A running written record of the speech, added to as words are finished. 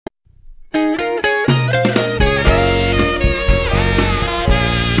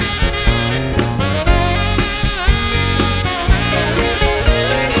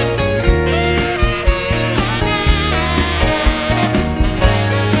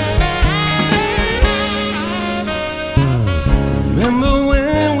Remember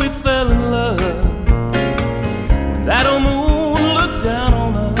when we fell in love? That old moon looked down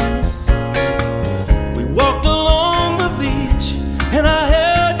on us. We walked along the beach and I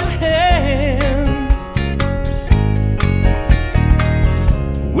held your hand.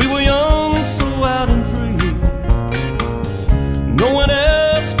 We were young, so out and free, no one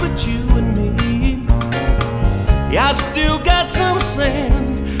else but you and me. Yeah, I've still got some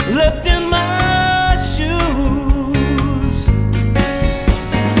sand left in my shoes.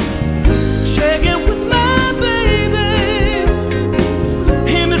 Shaggin' with my baby.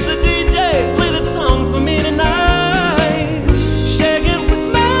 Hey, Mr. DJ, play that song for me tonight. Shaggin' with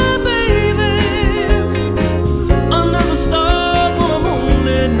my baby under the stars on a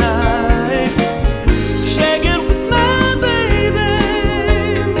moonlit night. Shaggin' with my baby.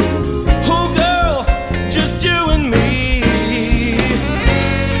 Oh girl, just you and me.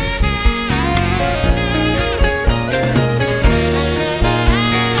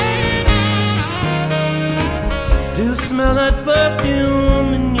 Still smell that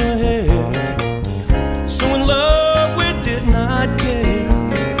perfume in your hair. So in love we did not care.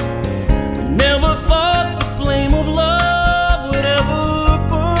 We never thought the flame of love would ever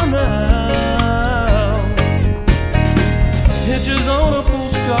burn out. Pictures on a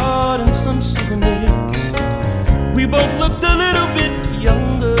postcard and some souvenirs. We both looked a little bit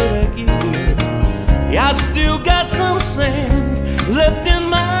younger that year. Yeah, I've still got some sand left in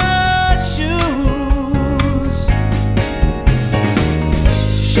my shoes.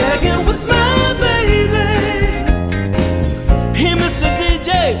 Shaggin' with my baby. Hey, Mr.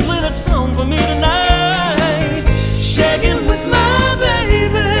 DJ, play that song for me tonight.